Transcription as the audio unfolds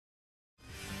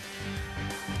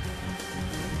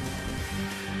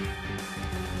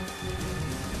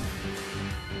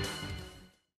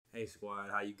Hey squad,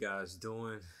 how you guys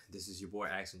doing? This is your boy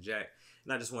Action Jack,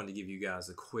 and I just wanted to give you guys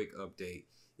a quick update.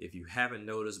 If you haven't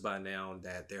noticed by now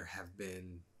that there have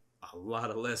been a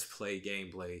lot of Let's Play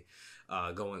gameplay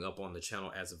going up on the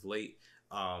channel as of late.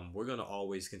 We're going to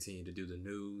always continue to do the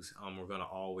news. We're going to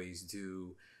always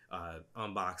do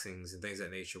unboxings and things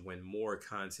of that nature when more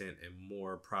content and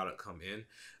more product come in.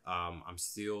 I'm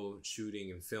still shooting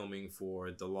and filming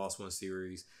for the Lost One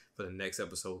series for the next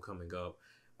episode coming up.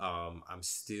 I'm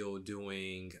still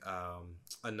doing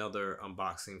another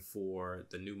unboxing for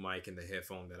the new mic and the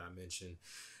headphone that I mentioned.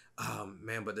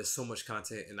 Man, but there's so much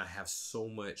content and I have so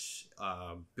much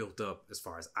built up as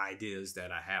far as ideas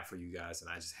that I have for you guys, and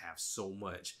I just have so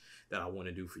much that I want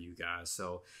to do for you guys.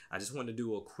 So I just want to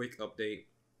do a quick update,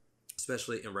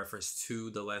 especially in reference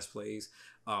to the Let's Plays.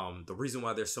 The reason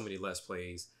why there's so many Let's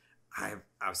Plays,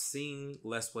 I've seen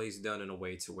Let's Plays done in a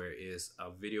way to where it's a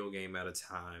video game at a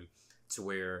time, to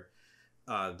where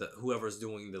whoever's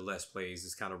doing the Let's Plays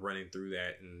is kind of running through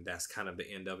that, and that's kind of the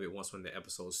end of it once when the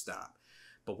episodes stop.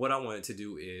 But what I wanted to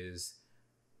do is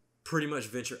pretty much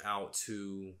venture out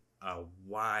to a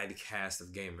wide cast of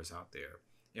gamers out there.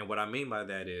 And what I mean by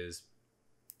that is,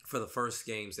 for the first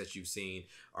games that you've seen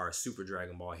are Super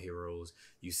Dragon Ball Heroes,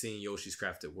 you've seen Yoshi's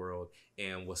Crafted World,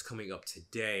 and what's coming up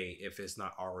today, if it's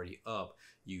not already up,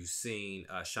 you've seen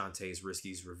Shantae's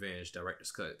Risky's Revenge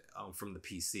Director's Cut from the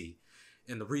PC.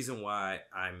 And the reason why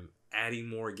I'm adding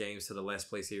more games to the Let's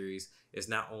Play series is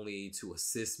not only to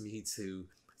assist me to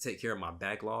take care of my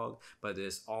backlog, but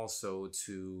it's also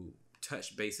to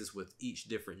touch bases with each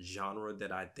different genre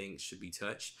that I think should be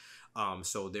touched.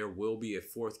 So there will be a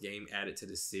fourth game added to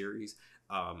this series.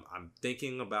 I'm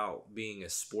thinking about being a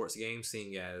sports game,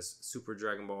 seeing as Super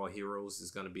Dragon Ball Heroes is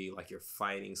going to be like your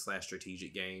fighting /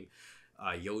 strategic game.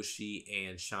 Yoshi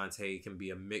and Shantae can be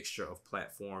a mixture of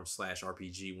platform /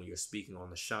 RPG when you're speaking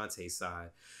on the Shantae side.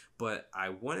 But I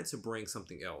wanted to bring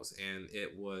something else, and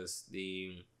it was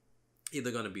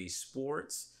either going to be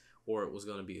sports or it was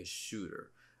going to be a shooter.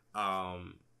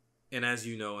 And as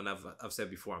you know, and I've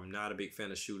said before, I'm not a big fan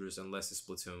of shooters unless it's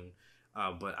Splatoon.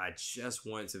 But I just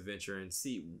wanted to venture and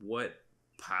see what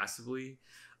possibly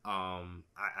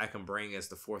I can bring as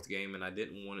the fourth game. And I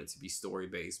didn't want it to be story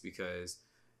based because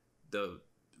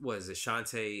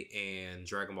Shantae and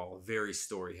Dragon Ball are very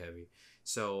story heavy.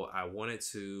 So I wanted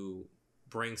to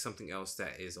bring something else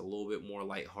that is a little bit more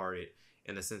lighthearted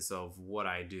in the sense of what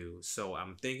I do. So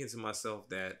I'm thinking to myself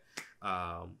that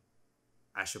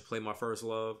I should play my first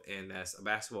love, and that's a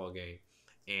basketball game.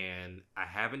 And I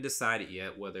haven't decided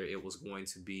yet whether it was going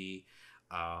to be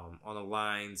on the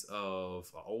lines of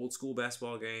an old school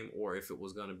basketball game or if it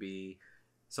was going to be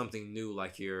something new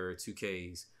like your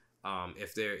 2Ks.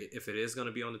 If it is going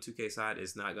to be on the 2K side,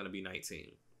 it's not going to be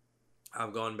 19.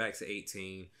 I've gone back to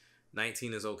 18.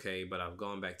 19 is okay, but I've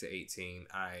gone back to 18.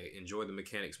 I enjoy the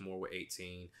mechanics more with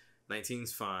 18.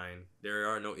 19's fine. There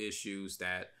are no issues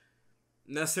that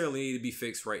necessarily need to be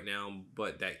fixed right now,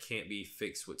 but that can't be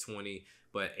fixed with 20.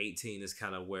 But 18 is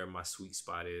kind of where my sweet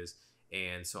spot is,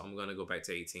 and so I'm going to go back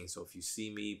to 18. So if you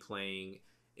see me playing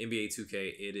NBA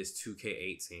 2K, it is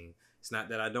 2K18. It's not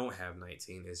that I don't have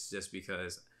 19. It's just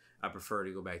because I prefer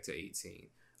to go back to 18.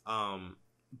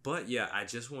 But yeah, I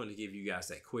just wanted to give you guys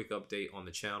that quick update on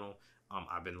the channel.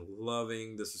 I've been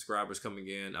loving the subscribers coming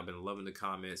in. I've been loving the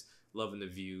comments, loving the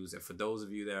views. And for those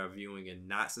of you that are viewing and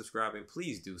not subscribing,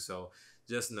 please do so.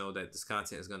 Just know that this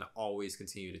content is going to always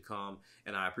continue to come.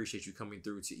 And I appreciate you coming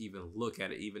through to even look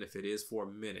at it, even if it is for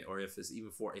a minute or if it's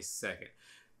even for a second.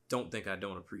 Don't think I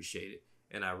don't appreciate it.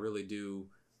 And I really do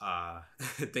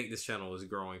think this channel is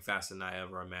growing faster than I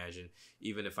ever imagined.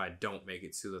 Even if I don't make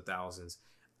it to the thousands,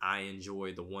 I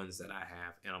enjoy the ones that I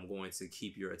have, and I'm going to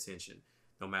keep your attention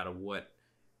no matter what.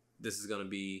 This is going to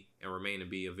be and remain to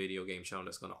be a video game channel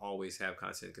that's going to always have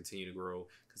content continue to grow,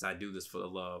 because I do this for the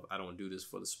love. I don't do this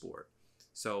for the sport.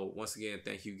 So once again,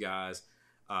 thank you guys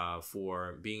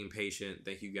for being patient.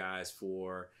 Thank you guys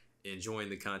for enjoying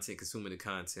the content, consuming the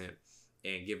content,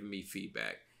 and giving me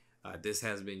feedback. This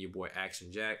has been your boy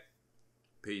Action Jack.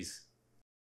 Peace.